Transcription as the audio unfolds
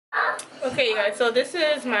Okay, you guys, so this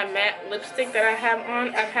is my matte lipstick that I have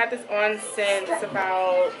on. I've had this on since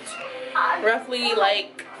about roughly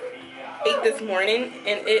like 8 this morning,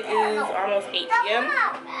 and it is almost 8 p.m.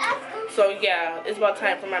 So yeah, it's about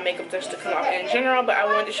time for my makeup just to come off in general, but I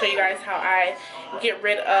wanted to show you guys how I get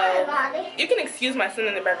rid of, you can excuse my son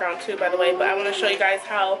in the background too, by the way, but I want to show you guys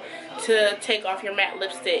how to take off your matte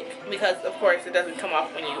lipstick, because of course it doesn't come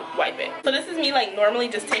off when you wipe it. So this is me like normally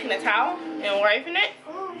just taking a towel and wiping it.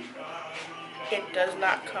 It does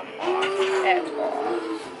not come off at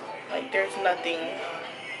all. Like there's nothing on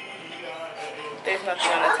the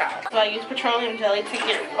towel. So I use petroleum jelly to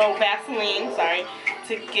get, Vaseline, sorry,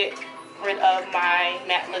 to get rid of my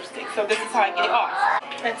matte lipstick. So this is how I get it off.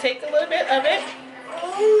 I take a little bit of it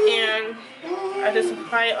and I just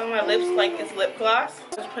apply it on my lips like it's lip gloss.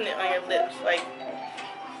 Just putting it on your lips like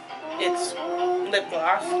it's lip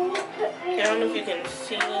gloss. I don't know if you can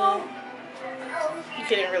see. You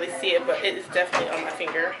can't really see it, but it is definitely on my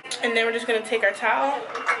finger. And then we're just gonna take our towel.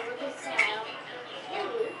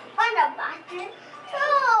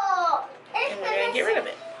 And we're gonna get rid of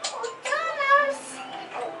it.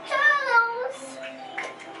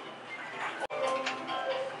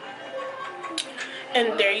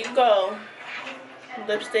 And there you go.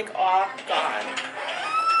 Lipstick all gone.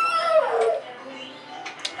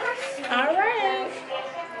 Alright.